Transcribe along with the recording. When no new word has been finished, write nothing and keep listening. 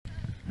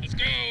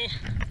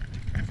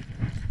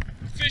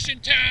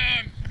fishing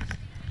time!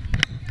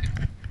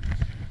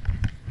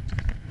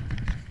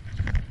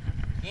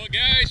 Well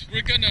guys,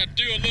 we're gonna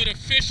do a little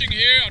fishing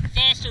here at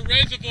Foster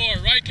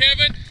Reservoir, right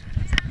Kevin?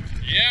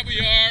 Yeah, we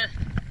are.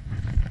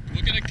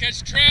 We're gonna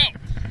catch trout.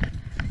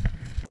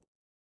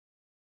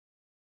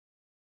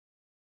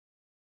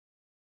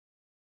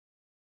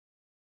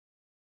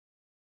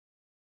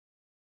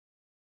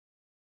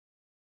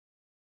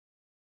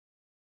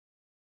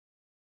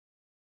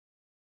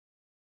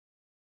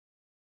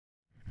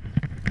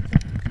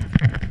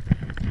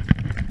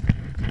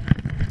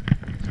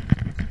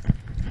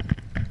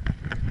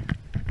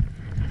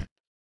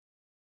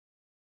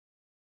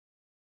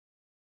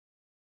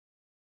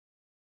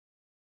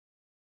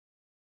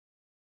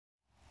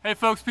 Hey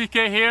folks,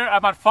 PK here.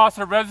 I'm at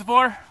Foster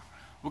Reservoir.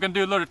 We're gonna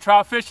do a little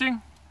trout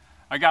fishing.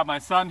 I got my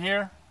son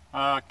here,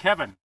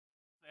 Kevin.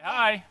 Say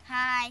hi.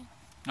 Hi.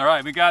 All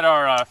right, we got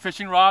our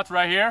fishing rods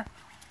right here,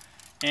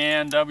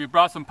 and we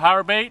brought some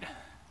Powerbait.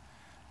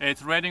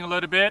 It's raining a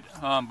little bit,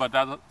 but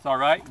that's all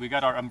right. We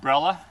got our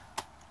umbrella.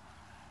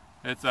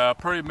 It's a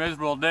pretty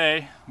miserable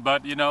day,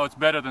 but you know, it's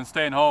better than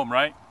staying home,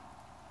 right?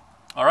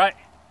 All right,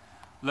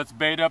 let's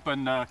bait up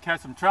and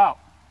catch some trout.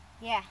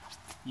 Yeah.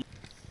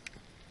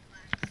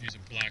 Use a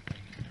black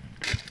one.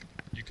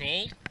 You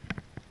cold?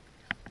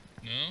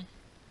 No?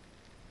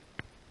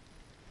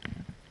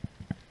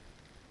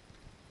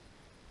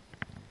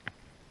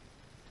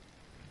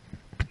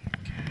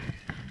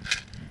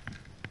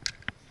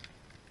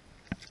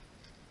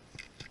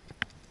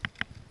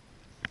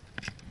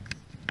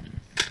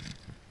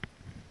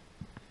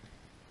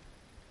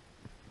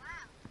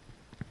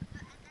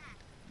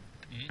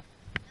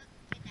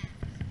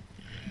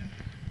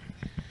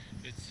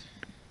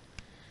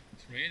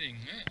 Raining.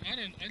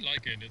 I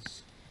like it.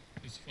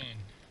 It's fun.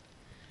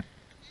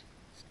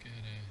 It's got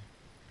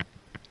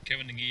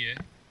Kevin Ngia.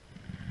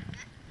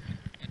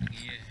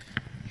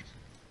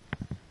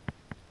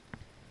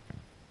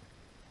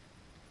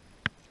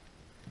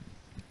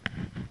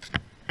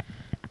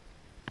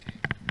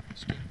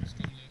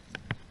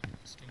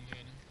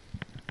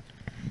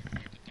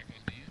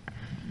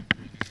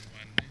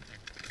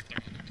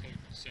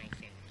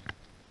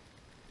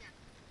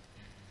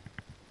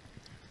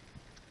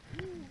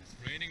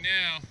 Raining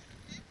now.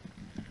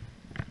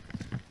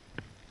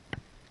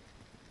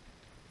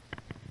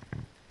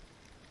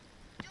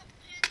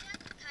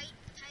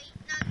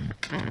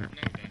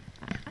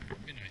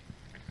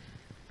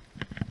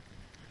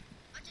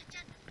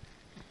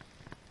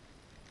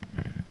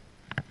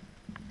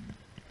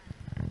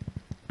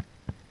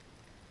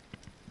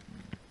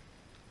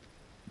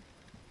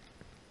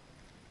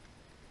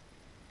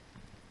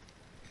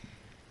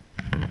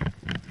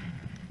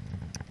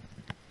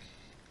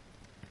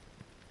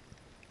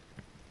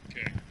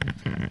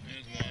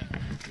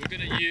 We're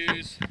gonna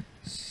use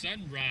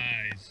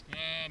sunrise.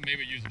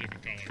 Maybe use a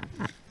different color.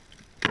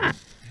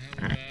 How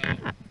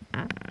about?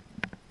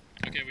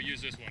 Okay, we'll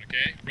use this one.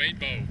 Okay,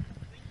 rainbow.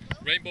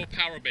 Rainbow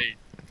Powerbait.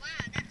 Wow,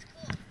 that's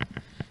cool.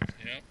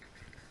 Yep.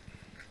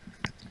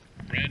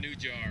 Brand new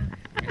jar.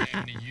 We don't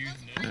have any use.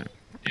 No.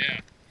 Yeah.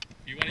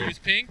 You want to use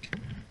pink?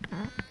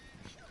 Sure.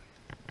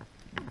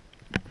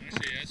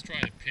 Actually, let's try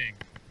the pink.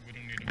 We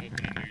don't need to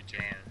open a new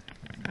jar.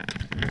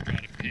 Let's try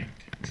the pink.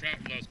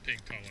 Trout loves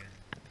pink color.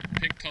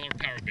 Pink color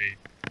Powerbait.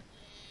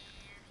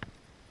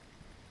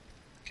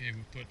 Okay,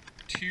 we put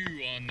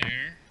 2 on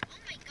there. Oh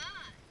my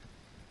god.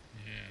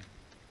 Yeah.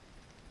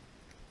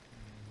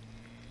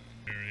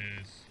 There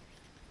it is.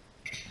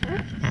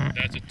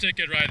 That's a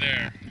ticket right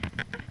there.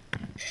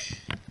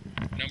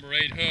 Number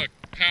 8 hook,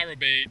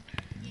 Powerbait.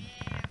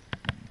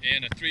 Yeah.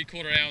 And a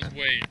 3/4 ounce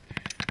weight.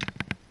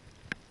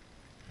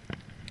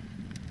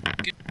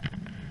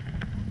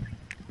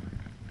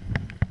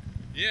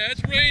 Yeah,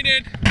 it's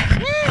raining.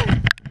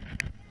 Woo!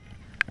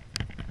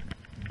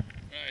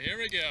 Alright, here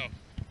we go.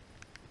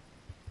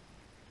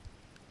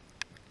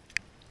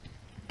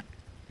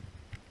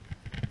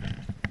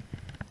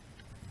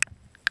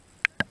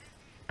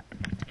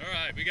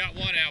 Alright, we got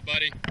one out,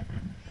 buddy.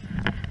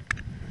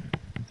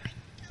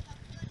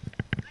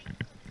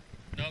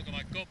 No, come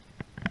on, go.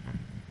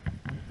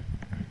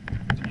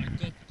 Come on,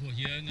 go. Của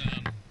dương.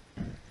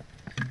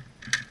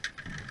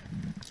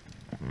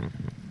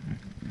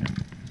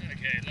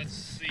 Okay, let's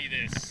see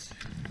this.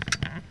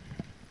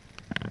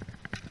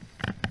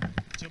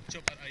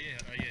 Chop at aye.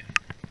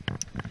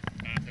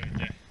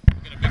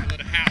 We're gonna make a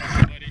little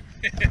house, buddy.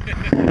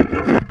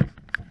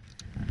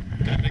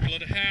 Gonna make a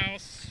little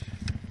house.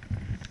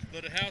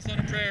 Little house on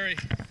the prairie.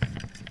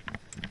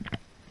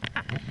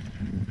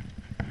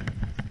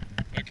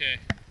 Okay.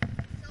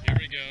 Here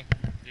we go.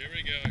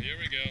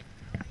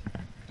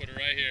 Put it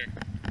right here.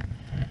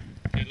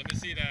 Okay, let me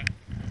see that.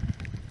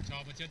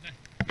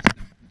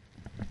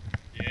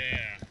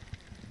 Yeah.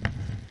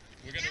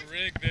 We're gonna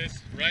rig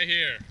this right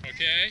here,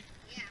 okay?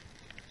 Yeah.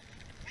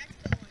 That's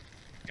cool.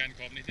 Can't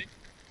call anything?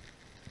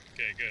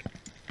 Okay, good.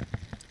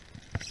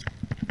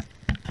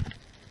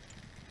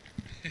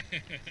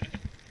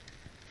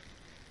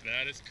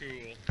 That is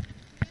cool.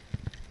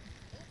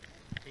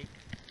 Oop.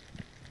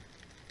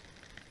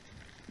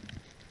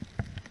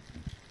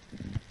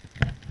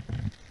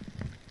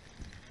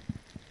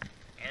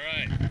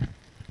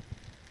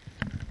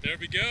 There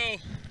we go.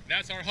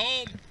 That's our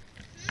home.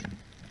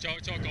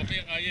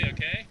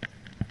 Okay?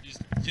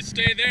 Just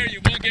stay there, you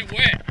won't get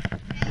wet.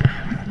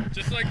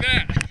 Just like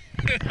that.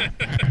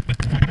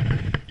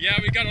 Yeah,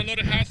 we got our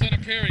little house on a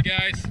prairie,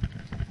 guys.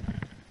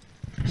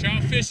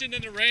 Trout fishing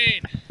in the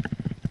rain.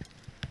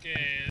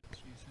 Okay.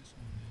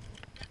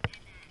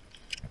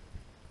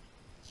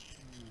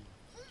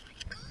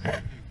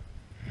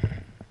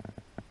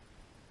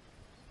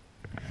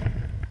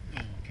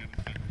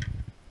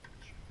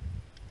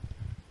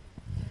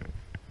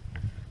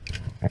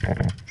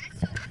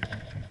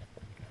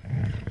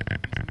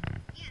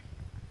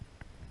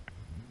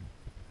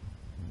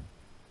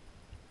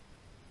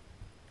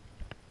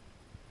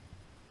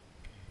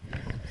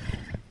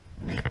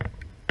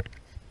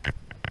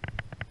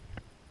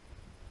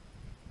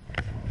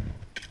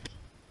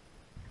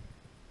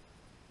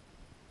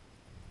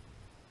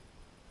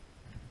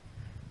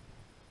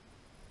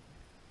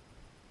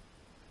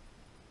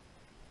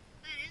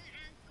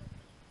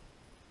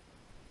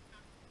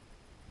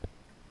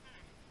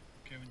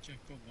 Kevin check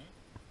cốc á.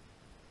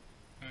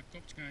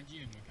 Cốc chai gì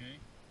okay?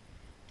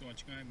 Tôi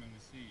chai bằng cái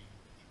gì?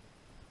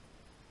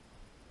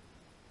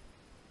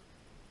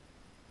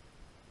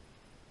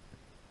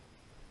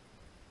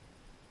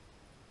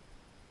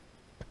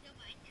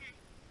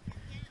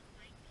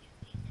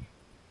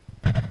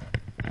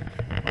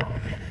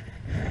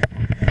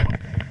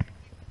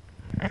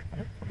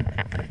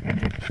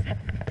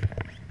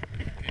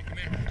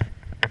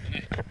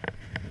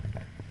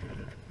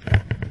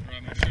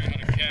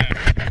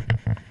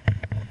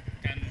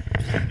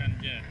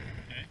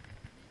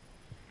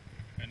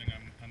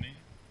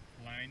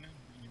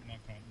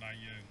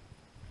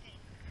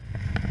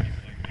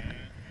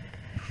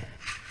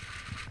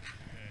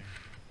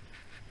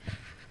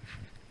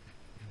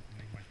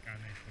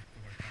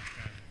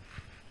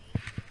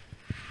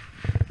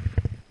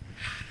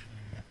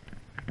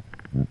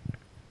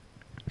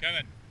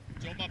 Kevin,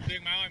 chôm up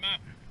riêng máu ơi mau.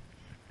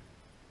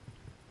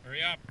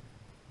 Hurry up.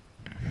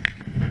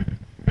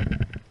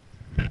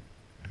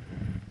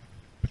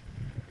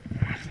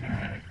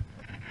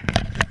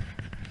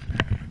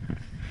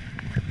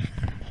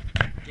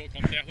 Chỗ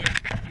con xe huyết.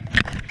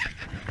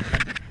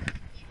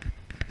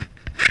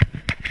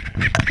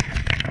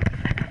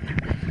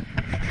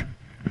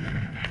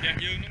 Đẹp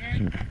dương nó ngay.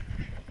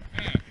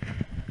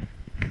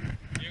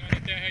 Dương nó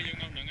xe hay dương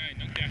không nó ngay,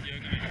 nó đẹp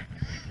dương ngay.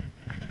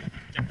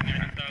 Chặt ngay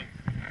trong tơ.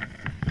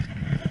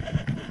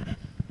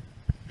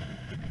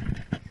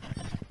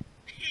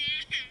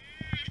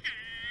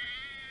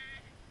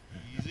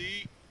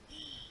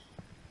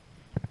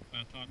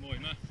 Thọt mồi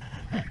mà.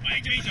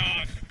 Hey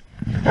Jesus!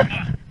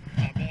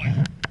 Thọt mồi.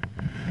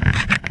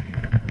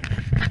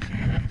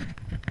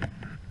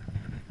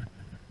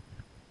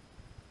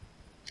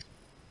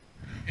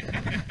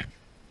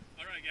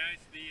 Alright guys,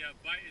 the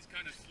bite is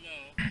kind of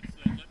slow,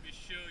 so let me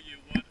show you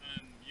what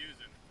I'm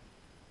using.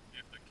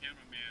 If the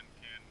cameraman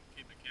can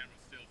keep the camera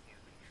still for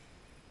me.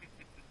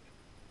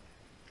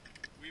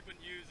 We've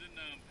been using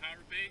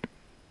Powerbait,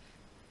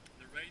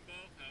 the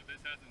rainbow. This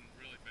hasn't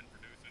really been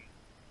producing.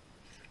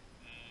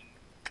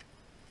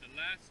 The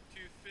last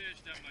two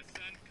fish that my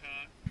son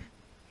caught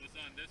was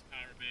on this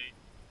Powerbait.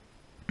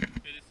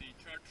 It is the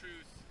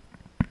chartreuse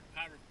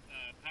power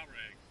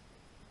eggs.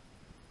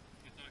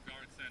 It's not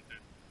garlic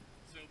scented.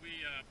 So we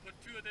put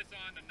two of this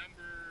on the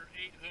number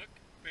 8 hook,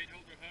 bait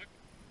holder hook,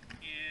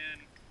 and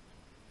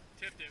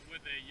tipped it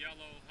with a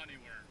yellow honey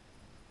worm.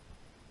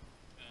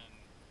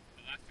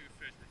 The last two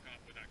fish were caught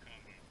with that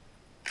combo.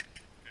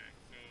 Okay,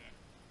 so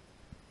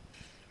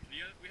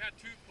we have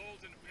two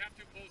poles in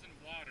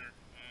water,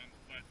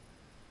 but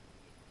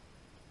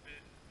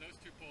those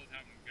two poles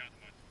haven't got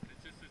much.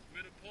 It's just this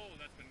middle pole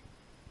that's been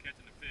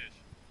catching the fish.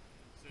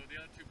 So the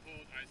other two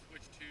poles I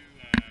switched to,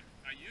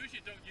 I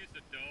usually don't use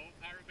the dough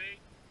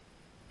Powerbait,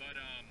 but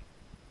I'm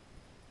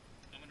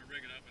going to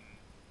rig it up and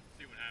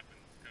see what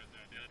happens, because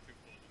the other two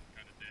poles are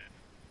kind of dead.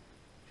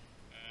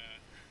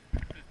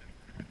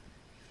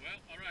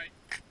 Well, alright.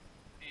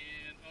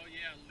 And, oh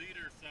yeah,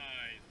 leader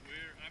size.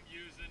 I'm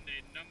using a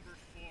number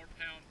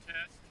 4-pound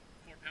test,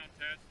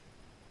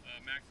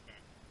 Maxima.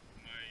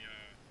 My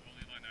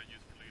only line I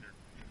use for leader.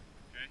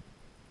 Okay.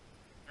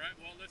 All right.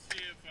 Well, let's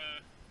see if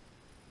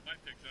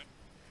bite picks up.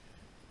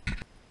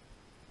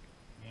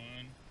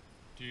 1,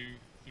 2,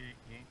 3.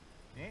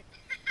 Whoop.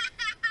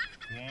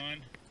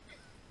 1,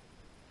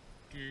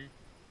 2.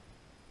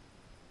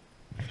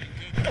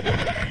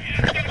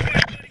 Yeah, got a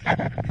bite, buddy. Got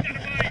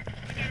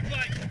a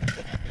bite.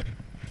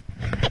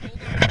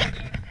 Hold on.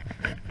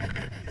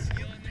 Is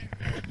he on there?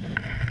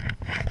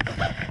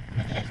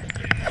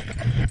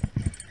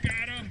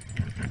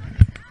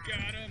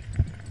 Got him.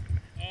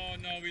 Oh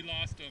no, we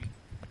lost him.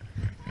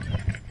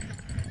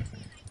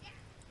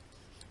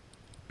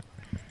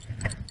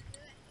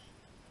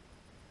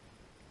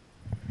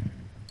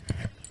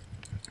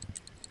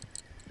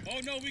 Oh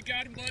no, we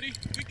got him, buddy.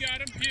 We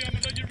got him. Here, I'm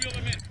gonna let you reel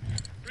him in.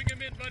 Bring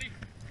him in, buddy.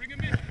 Bring him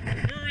in.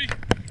 Hurry.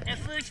 Our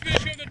first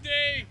fish of the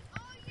day.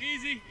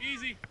 Easy,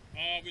 easy.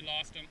 Oh, we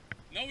lost him.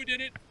 No, we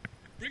didn't.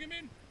 Bring him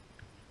in.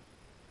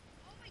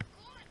 Oh my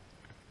God.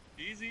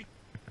 Easy.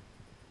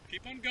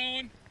 Keep on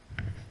going.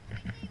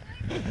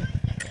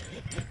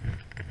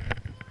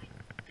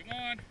 Come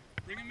on.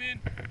 Bring him in.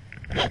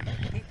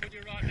 Put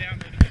your rod down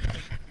a little bit.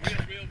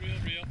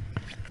 Reel.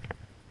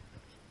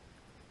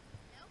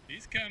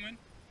 He's coming.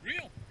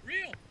 Reel.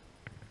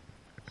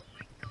 Oh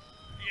my God.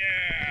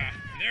 Yeah.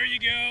 There you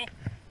go.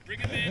 Bring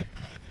him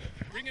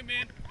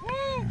in.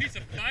 Woo! He's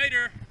a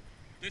fighter.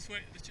 This way.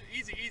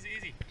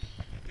 Easy.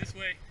 This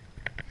way.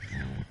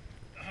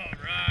 All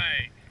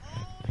right.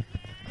 Oh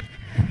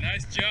yeah.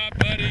 Nice job,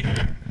 buddy.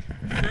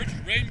 First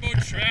rainbow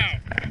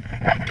trout.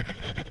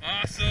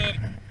 Awesome.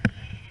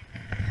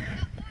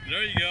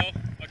 There you go.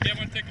 Okay, I'm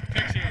going to take a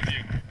picture of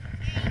you.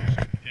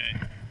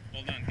 Okay.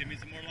 Hold on. Give me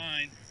some more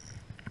line.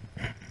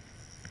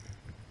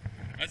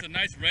 That's a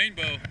nice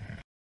rainbow.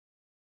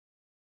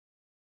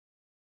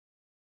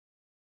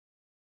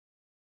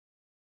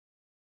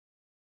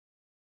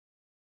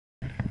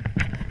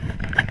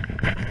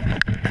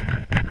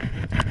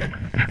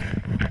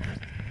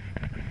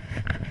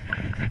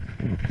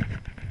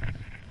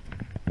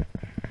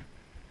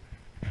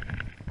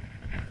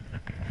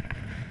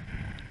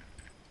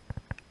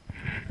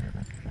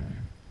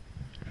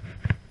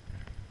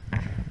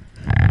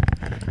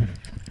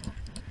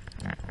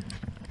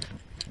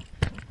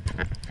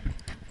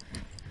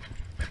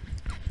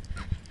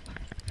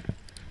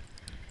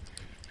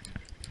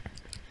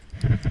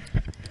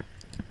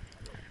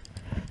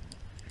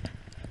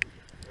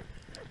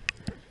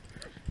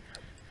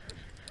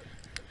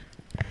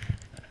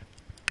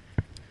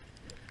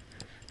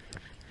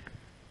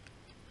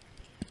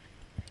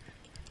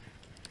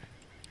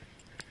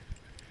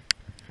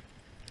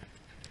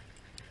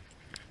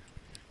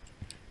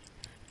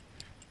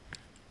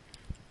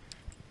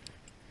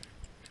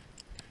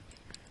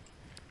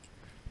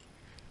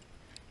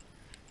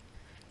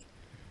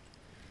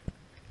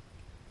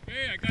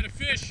 Hey, I got a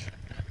fish.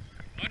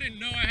 I didn't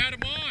know I had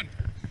him on.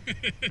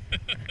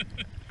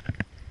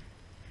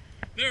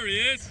 There he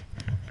is.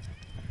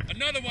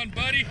 Another one,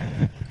 buddy.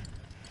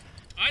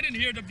 I didn't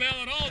hear the bell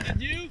at all,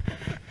 did you?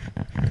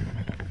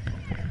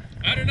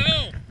 I don't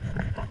know.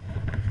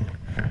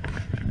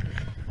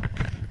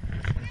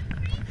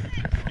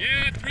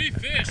 Yeah, 3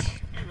 fish.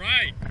 All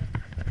right.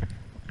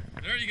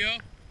 There you go.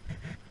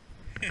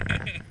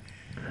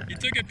 He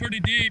took it pretty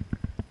deep,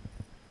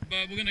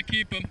 but we're gonna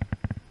keep him.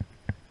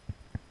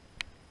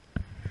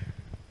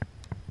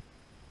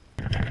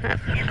 All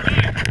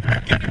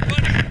right, get him,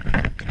 buddy.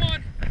 Come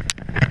on.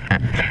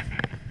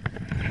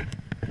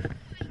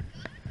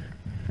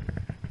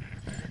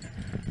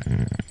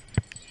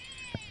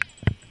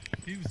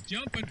 He was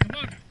jumping. Come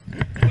on.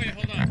 Wait,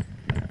 hold on.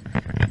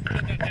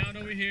 Put that down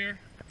over here.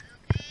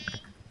 Okay.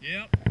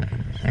 Yep.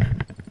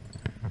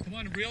 Come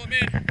on, reel him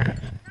in.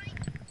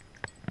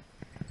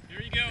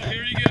 Here you go.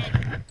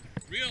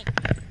 Reel.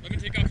 Let me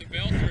take off the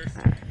bell first.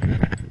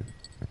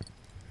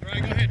 All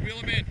right, go ahead, reel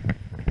him in.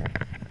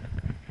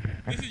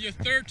 This is your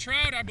 3rd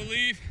trout, I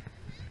believe.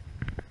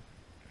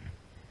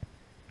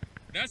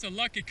 That's a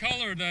lucky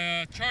color,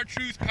 the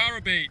chartreuse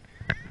Powerbait.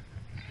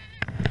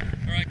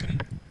 All right, come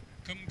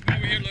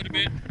over here a little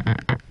bit.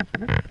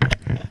 Come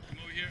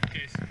over here.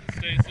 Okay,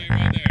 stay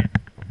right there.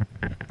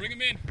 Bring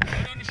him in.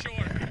 Right on the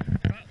shore.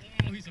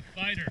 Oh, he's a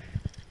fighter.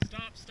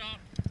 Stop.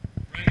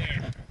 Right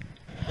there.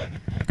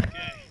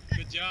 Okay,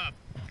 good job.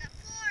 Got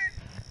 4.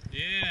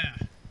 Yeah.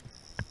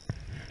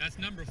 That's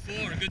number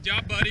 4. Good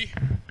job, buddy.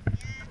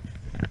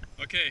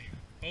 Okay,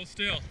 hold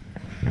still.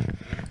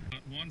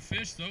 Got 1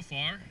 fish so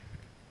far.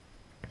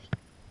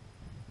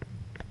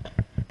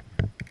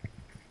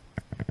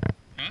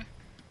 Huh?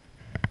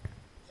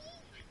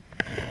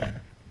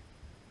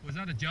 Was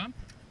that a jump?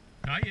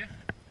 Got ya?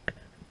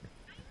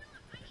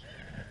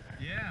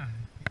 Yeah.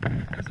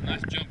 There's a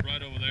nice jump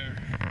right over there.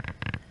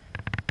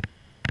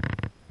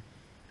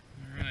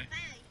 All right.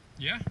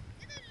 Yeah?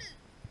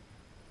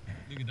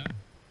 Look at that.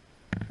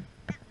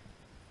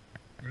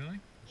 Really?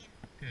 Yeah.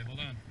 Okay, hold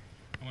on.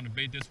 I want to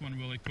bait this one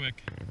really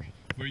quick.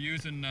 We're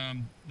using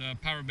the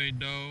Powerbait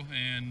dough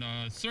and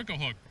circle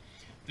hook.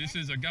 This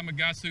is a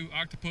Gamakatsu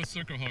octopus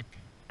circle hook.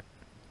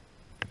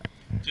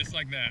 Just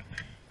like that.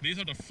 These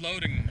are the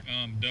floating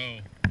dough.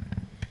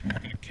 I'm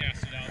going to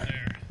cast it out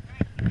there.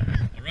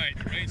 Alright,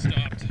 the rain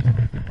stopped.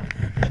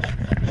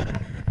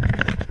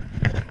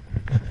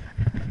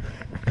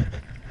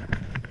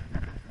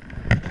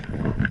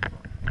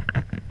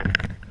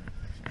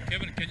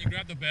 Kevin, can you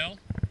grab the bell?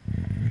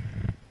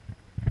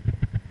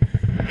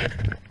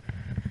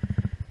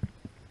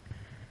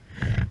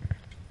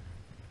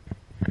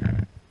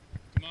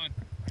 Come on.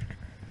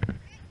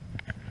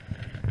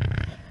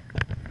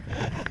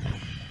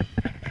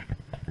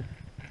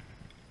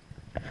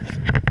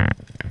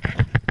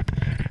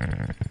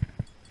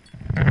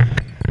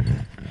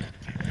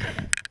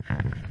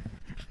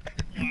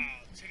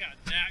 Wow, check out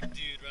that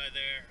dude right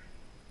there.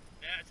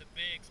 That's a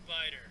big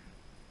spider.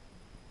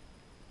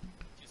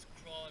 Just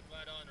crawling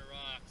right on the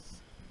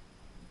rocks.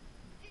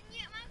 Didn't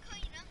get my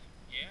coin,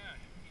 Yeah.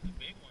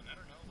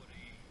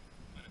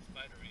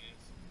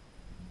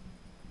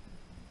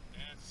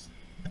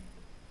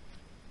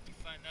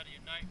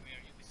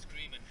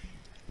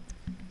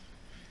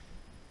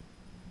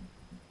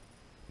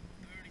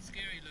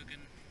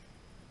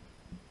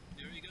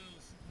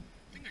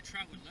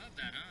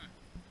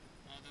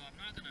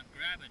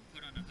 grab it and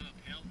put on a hook.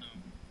 Hell no.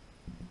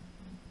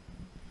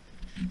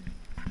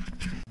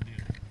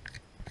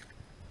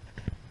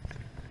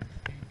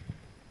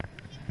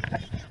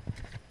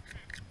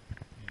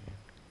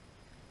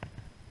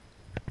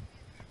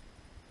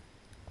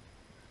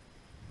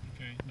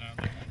 Okay, now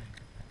that one.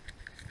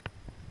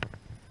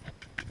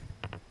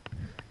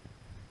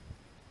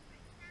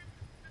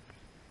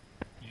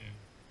 Yeah.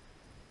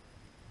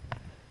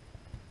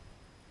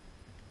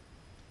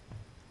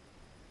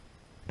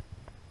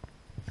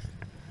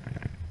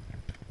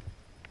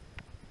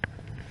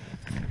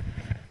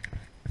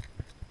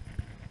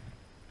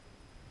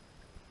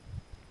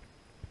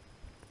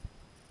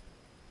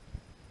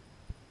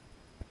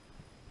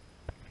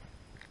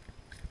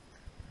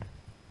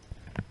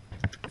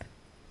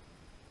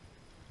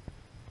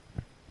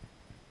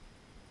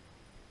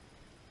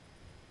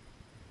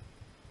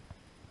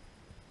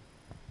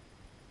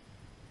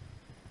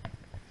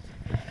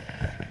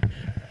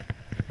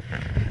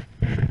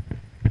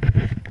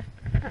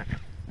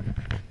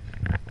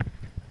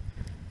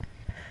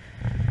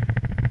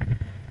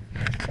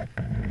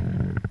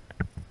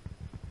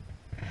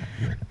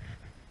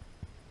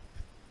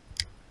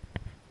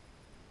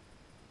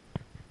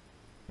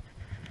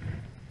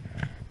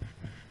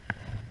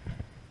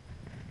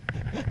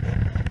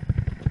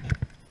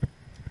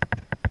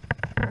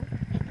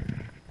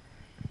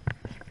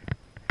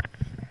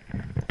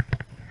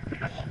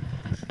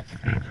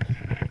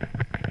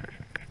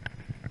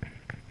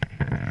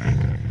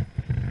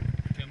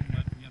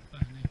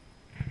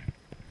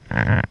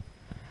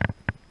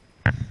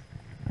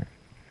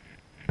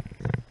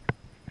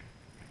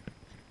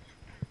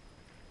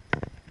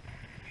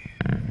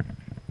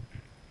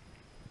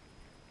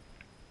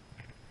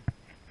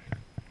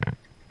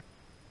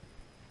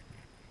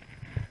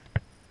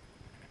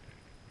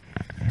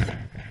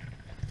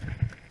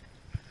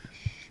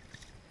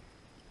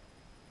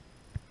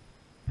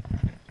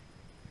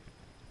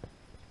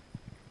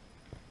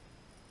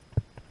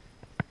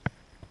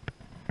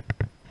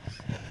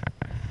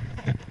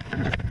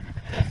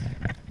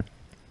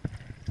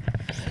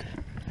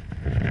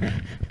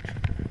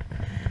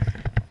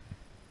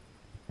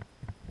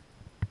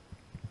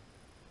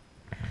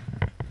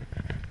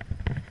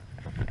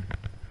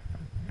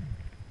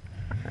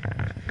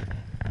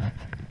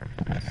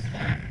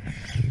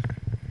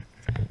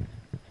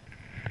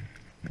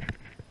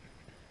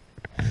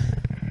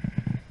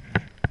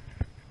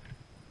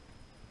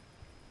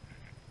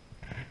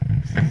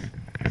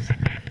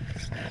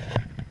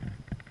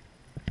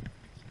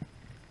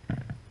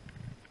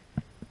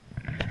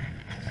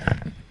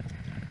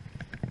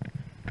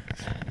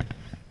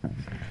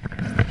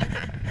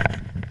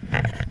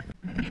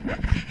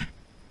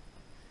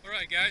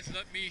 Alright guys,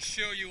 let me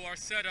show you our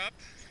setup.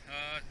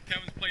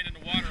 Kevin's playing in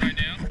the water right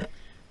now.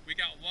 We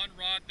got one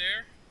rod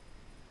there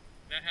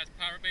that has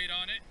Powerbait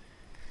on it.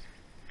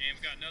 And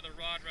we've got another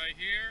rod right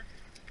here.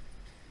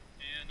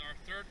 And our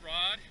third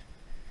rod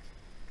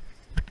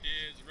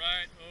is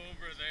right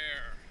over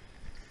there.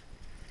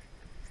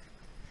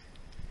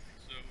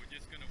 So we're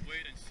just going to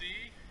wait and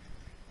see.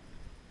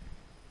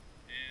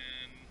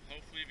 And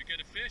hopefully we get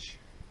a fish.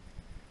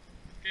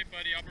 Okay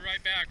buddy, I'll be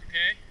right back,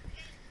 okay?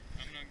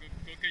 I'm gonna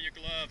go get your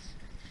gloves.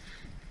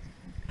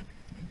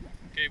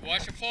 Okay,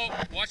 watch the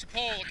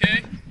pole,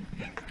 okay?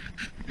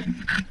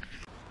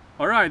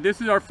 Alright, this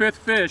is our fifth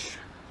fish,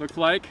 looks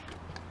like.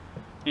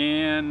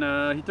 And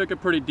he took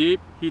it pretty deep.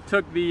 He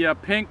took the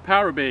pink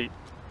Powerbait.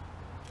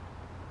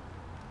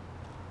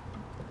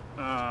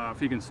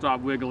 If you can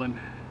stop wiggling.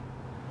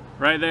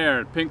 Right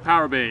there, pink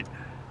Powerbait.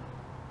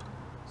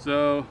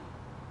 So,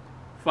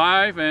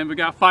 5, and we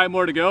got 5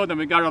 more to go, then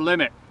we got our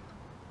limit.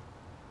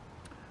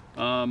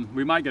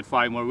 We might get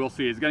 5 more, we'll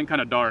see. It's getting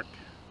kind of dark.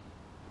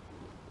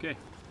 Okay.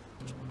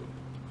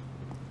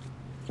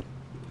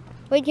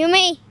 Wait, you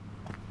me.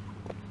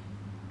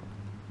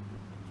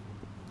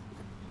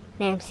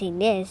 Now see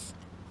this.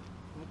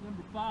 What's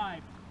number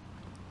 5?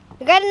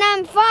 We got a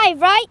number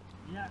 5, right?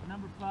 Yeah,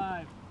 number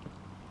 5.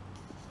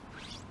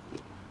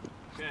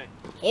 Okay.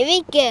 Here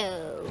we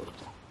go.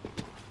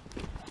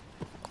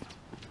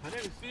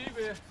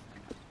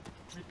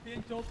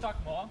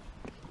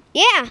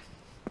 Yeah.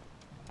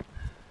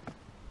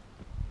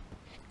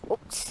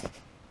 Oops.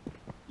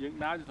 Những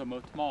đá cho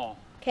thầm small.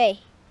 Okay.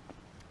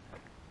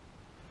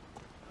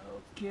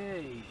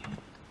 Okay.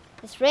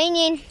 It's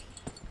raining.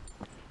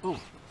 Oh.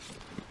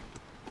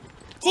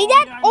 See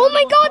that? Yeah, Oh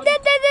my God!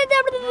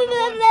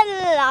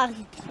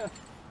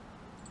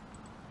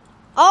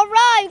 All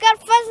right, we got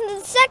first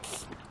and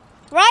 6,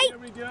 right? Here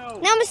we go.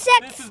 Number 6.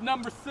 This is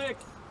number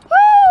 6.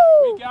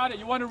 Woo! We got it.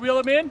 You want to reel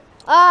him in?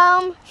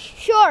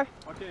 Sure.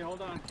 Okay,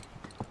 hold on.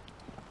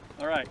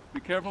 All right, be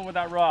careful with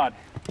that rod.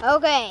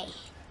 Okay.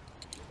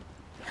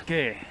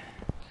 Okay,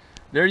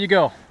 there you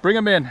go. Bring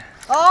him in.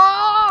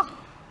 Oh!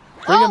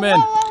 Bring him in.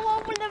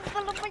 Whoa.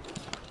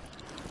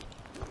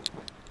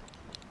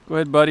 Go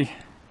ahead, buddy.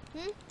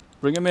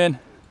 Bring him in.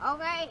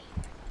 Okay.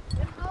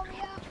 Just hold me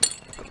up.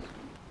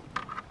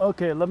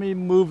 Okay, let me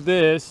move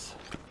this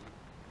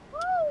Woo!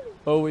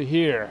 over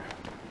here.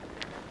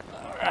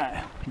 All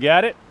right.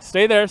 Got it?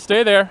 Stay there,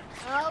 stay there.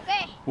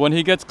 Okay. When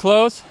he gets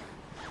close,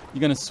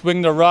 you're gonna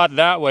swing the rod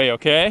that way,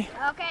 okay?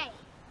 Okay.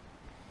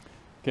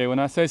 Okay, when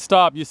I say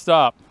stop, you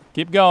stop.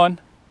 Keep going.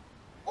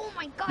 Oh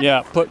my God.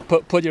 Yeah,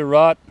 put your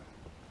rod,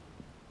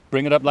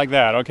 bring it up like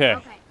that, okay.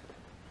 Okay.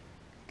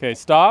 Okay,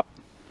 stop.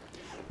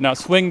 Now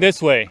swing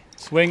this way.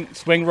 Swing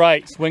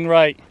right, swing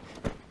right.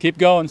 Keep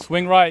going,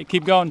 swing right,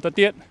 keep going. That's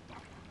it.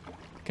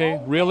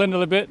 Okay, reel in a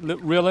little bit,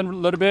 reel in a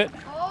little bit.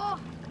 Oh.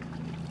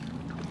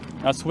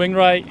 Now swing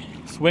right,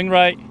 swing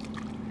right.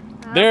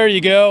 There you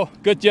go.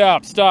 Good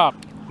job. Stop.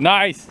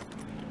 Nice.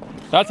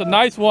 That's a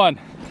nice one.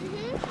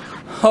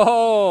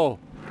 Oh.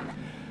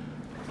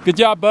 Good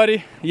job,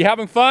 buddy. You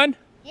having fun?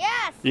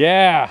 Yes.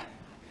 Yeah.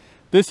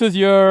 This is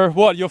your,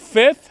 what, your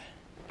fifth?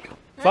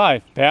 Huh?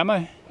 5.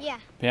 Pamai? Yeah.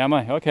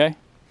 Pamai, okay.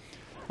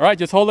 All right,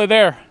 just hold it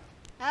there.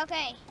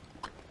 Okay.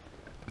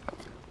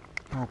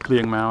 Oh,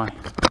 pliang mau.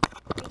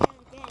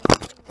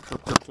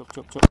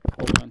 Chop.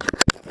 Hold on.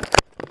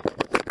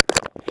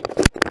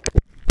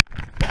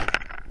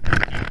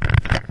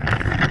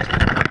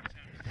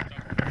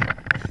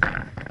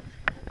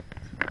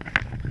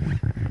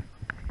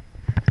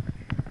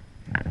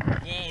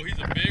 Whoa, he's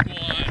a big one.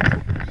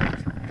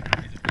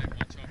 He's a big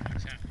one.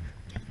 Chop.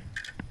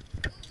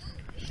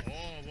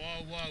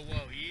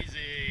 Whoa.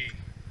 Easy.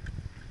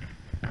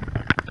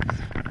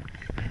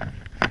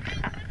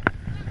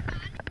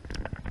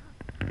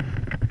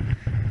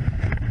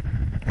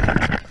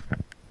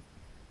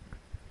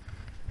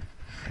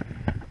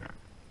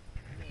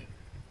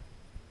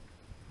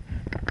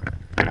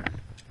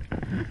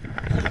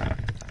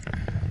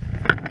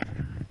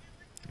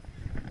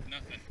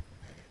 Nothing.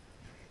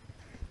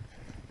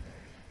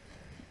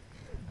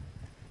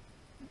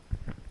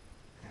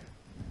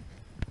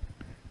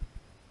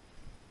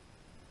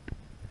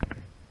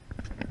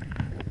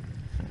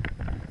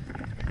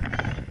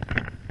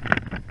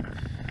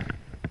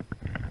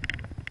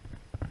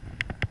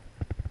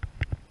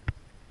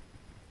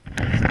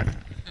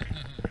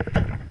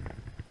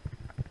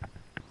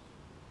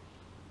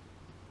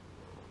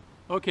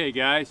 Okay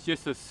guys,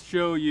 just to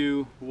show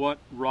you what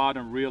rod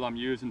and reel I'm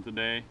using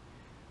today,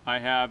 I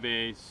have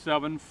a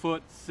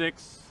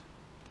 7'6"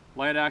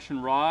 light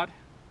action rod.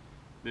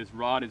 This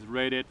rod is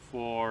rated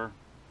for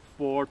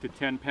 4 to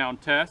 10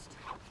 pound test.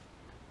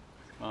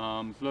 It's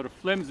a little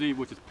flimsy,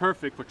 which is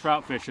perfect for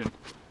trout fishing.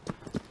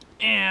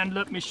 And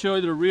let me show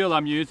you the reel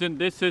I'm using.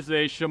 This is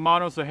a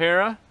Shimano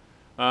Sahara.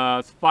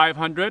 It's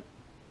 500.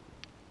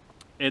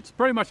 It's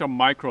pretty much a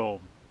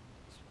micro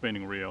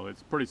spinning reel.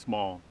 It's pretty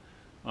small.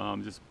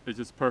 It's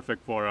just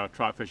perfect for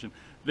trout fishing.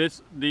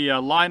 The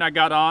line I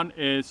got on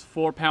is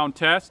 4 pound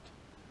test.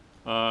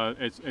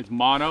 It's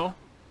mono.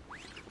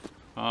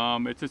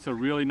 It's just a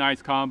really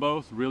nice combo.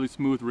 It's a really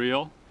smooth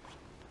reel.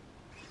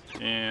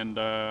 And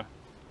all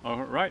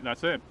right,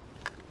 that's it.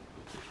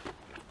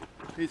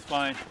 He's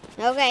fine.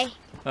 Okay.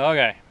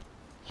 Okay.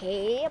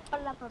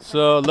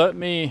 So let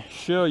me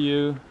show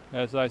you,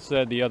 as I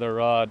said, the other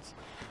rods.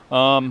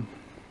 The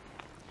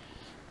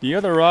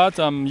other rods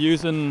I'm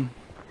using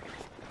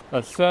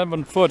a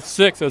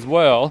 7'6" as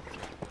well.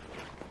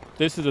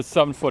 This is a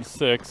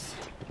 7'6".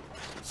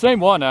 Same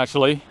one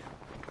actually.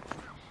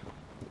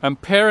 I'm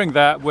pairing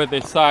that with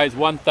a size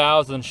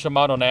 1000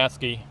 Shimano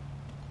Nasky.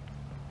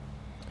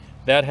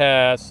 That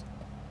has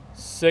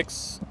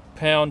 6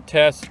 pound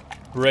test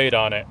braid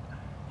on it.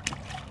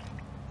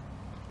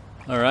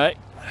 All right.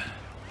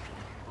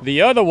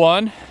 The other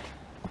one,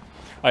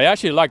 I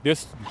actually like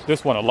this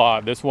one a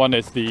lot. This one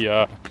is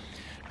this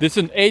is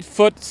an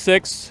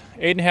 8'6",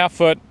 8.5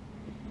 foot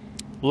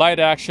light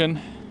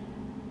action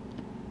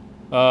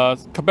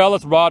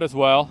Cabela's rod as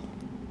well.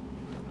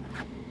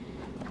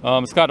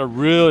 It's got a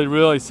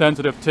really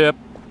sensitive tip,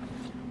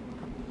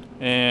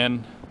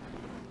 and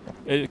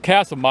it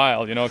casts a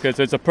mile, you know, because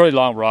it's a pretty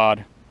long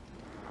rod.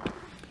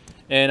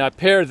 And I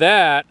pair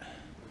that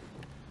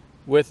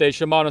with a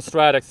Shimano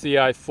Stratex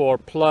CI4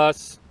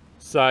 Plus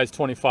size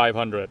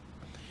 2500,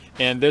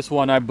 and this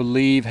one I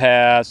believe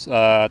has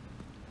I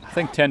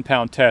think 10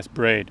 pound test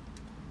braid.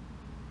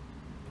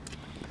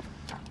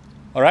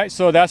 All right,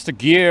 so that's the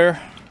gear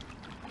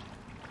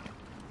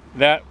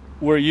that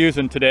we're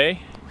using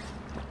today.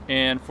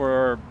 And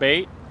for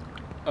bait,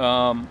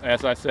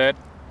 as I said,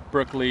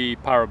 Berkeley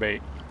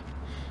Powerbait.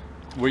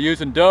 We're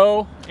using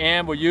dough,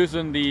 and we're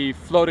using the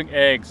floating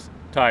eggs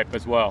type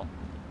as well.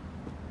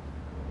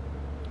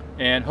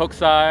 And hook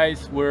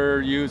size,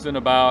 we're using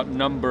about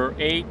number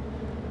 8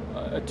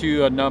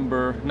 to a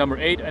number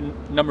 8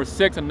 and number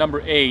 6 and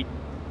number 8.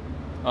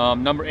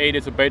 Number 8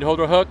 is a bait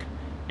holder hook,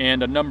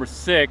 and a number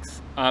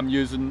 6 I'm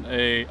using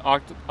a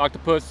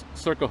octopus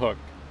circle hook.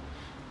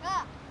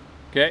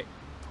 Okay.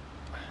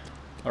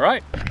 All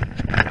right.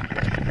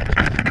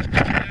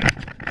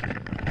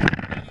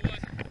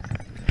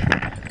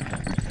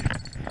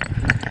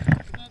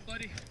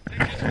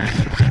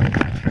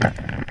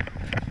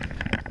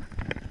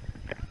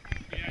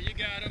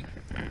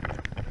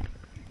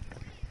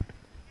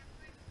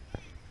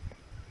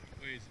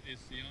 Is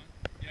he on?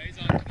 Yeah, he's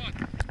on. Come on.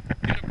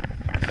 Get him.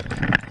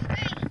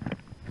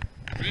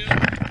 Reel.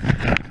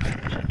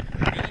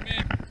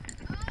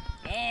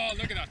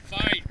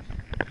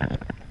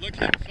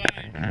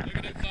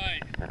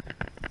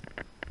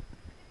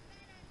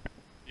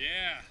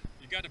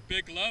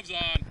 big gloves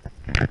on.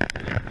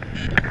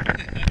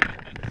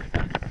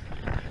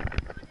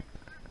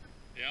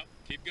 Yep,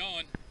 keep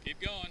going, keep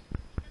going.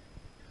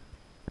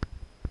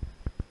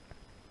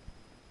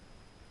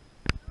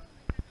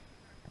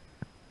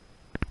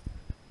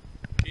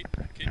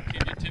 Keep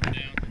your tip down.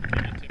 Keep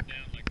your tip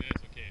down like this.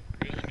 Okay,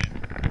 reel them in.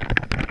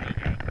 There you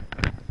go.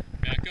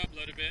 Back up a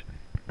little bit.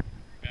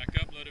 Back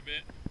up a little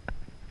bit.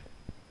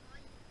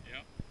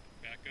 Yep.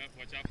 Back up.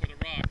 Watch out for the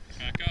rock.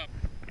 Back up.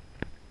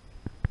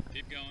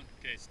 Keep going.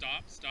 Okay,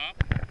 stop. Stop.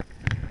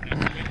 Now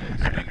swing.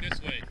 Swing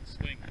this way.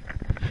 Swing.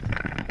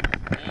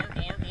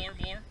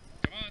 More.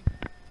 Come on.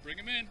 Bring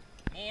them in.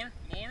 More.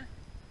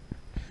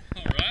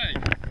 All right.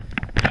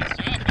 Nice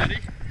job, buddy.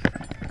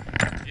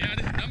 Yeah,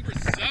 this is number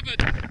 7.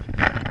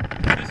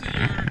 This is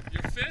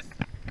your 5th?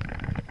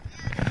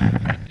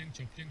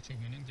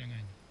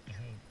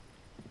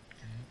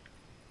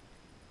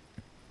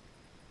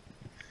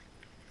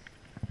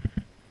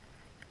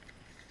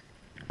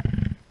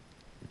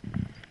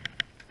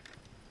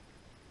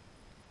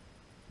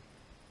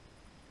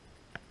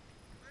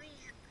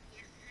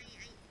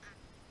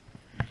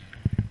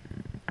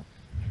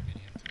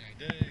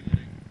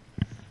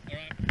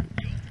 Alright,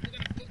 we're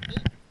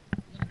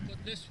gonna put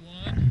this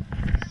one.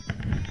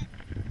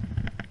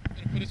 I'm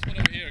gonna put this one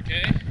over here,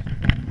 okay?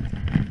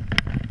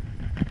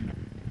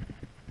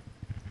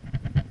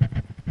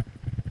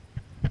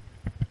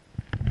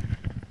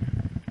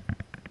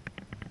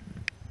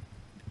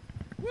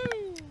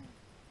 Woo!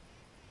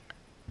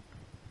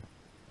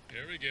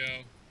 There we go.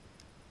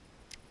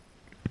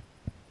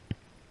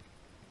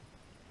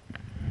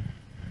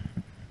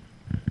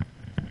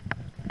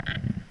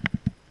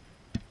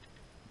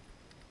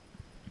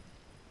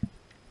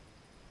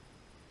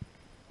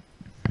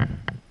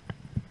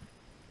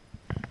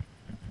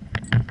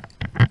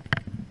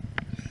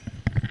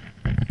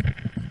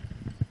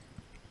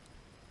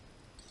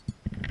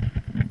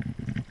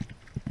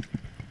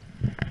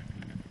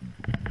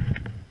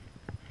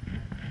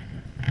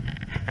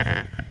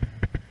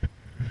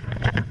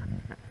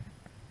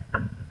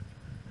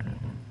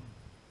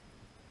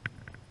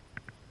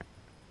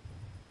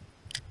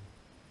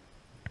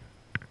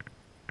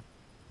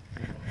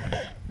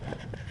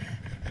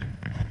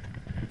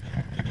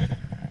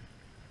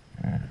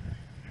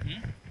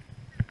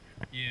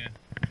 Yeah.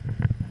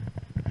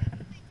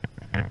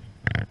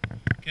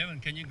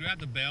 Kevin, can you grab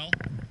the bell?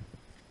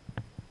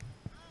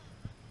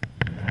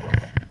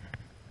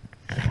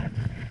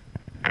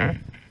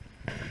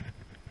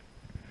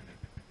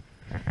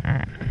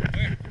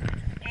 Where?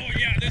 Oh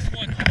yeah, this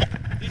one.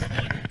 This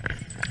one.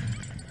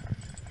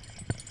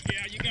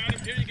 Yeah, you got him.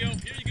 Here you go.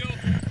 Here you go.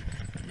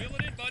 Reel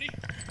it in, buddy.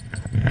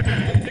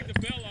 Take the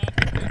bell off.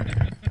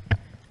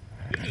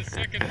 This is the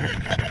second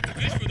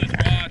fish for this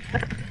rod.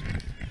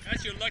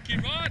 That's your lucky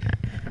rod.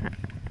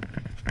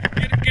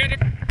 Get him, get him,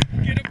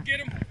 get him, get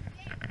him.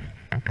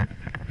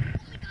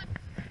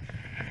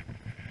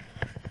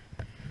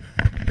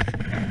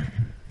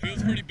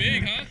 Feels pretty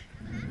big, huh?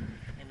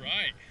 All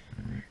right.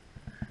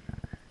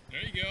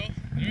 There you go,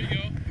 there you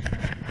go.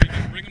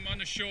 Bring him on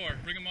the shore,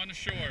 bring him on the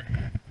shore.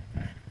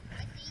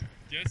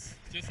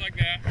 Just like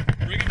that.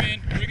 Bring him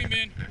in, bring him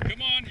in.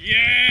 Come on,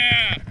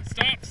 yeah!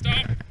 Stop,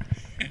 stop.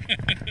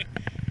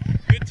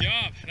 Good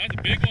job, that's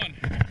a big one.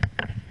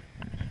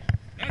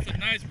 That's a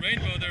nice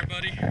rainbow there,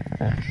 buddy.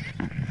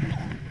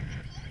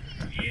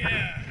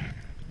 Yeah.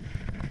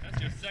 That's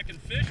your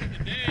second fish of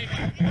the day.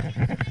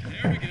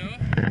 There we go.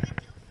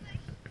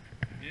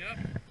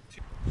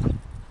 Yep.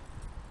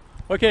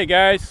 Okay,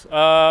 guys,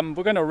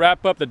 we're gonna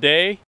wrap up the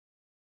day.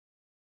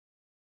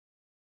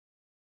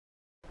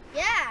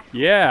 Yeah.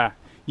 Yeah.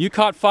 You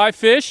caught 5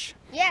 fish?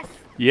 Yes.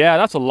 Yeah,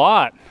 that's a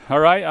lot. All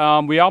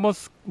right. We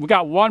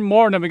got one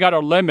more and then we got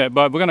our limit,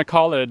 but we're gonna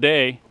call it a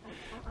day.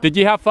 Did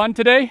you have fun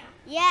today?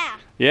 Yeah.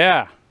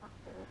 Yeah,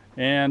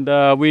 and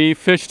we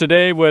fished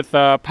today with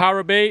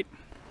Powerbait,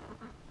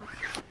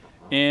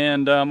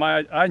 and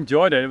I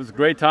enjoyed it. It was a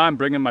great time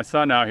bringing my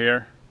son out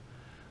here.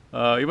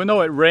 Even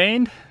though it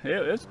rained,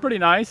 it's pretty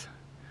nice.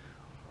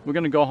 We're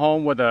gonna go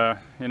home with a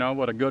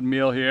good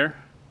meal here.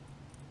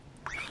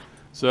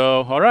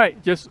 So, all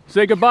right, just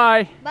say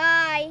goodbye.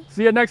 Bye.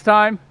 See you next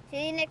time.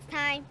 See you next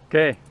time.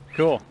 Okay,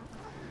 cool.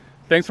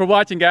 Thanks for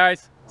watching,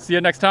 guys. See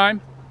you next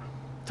time.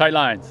 Tight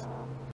lines.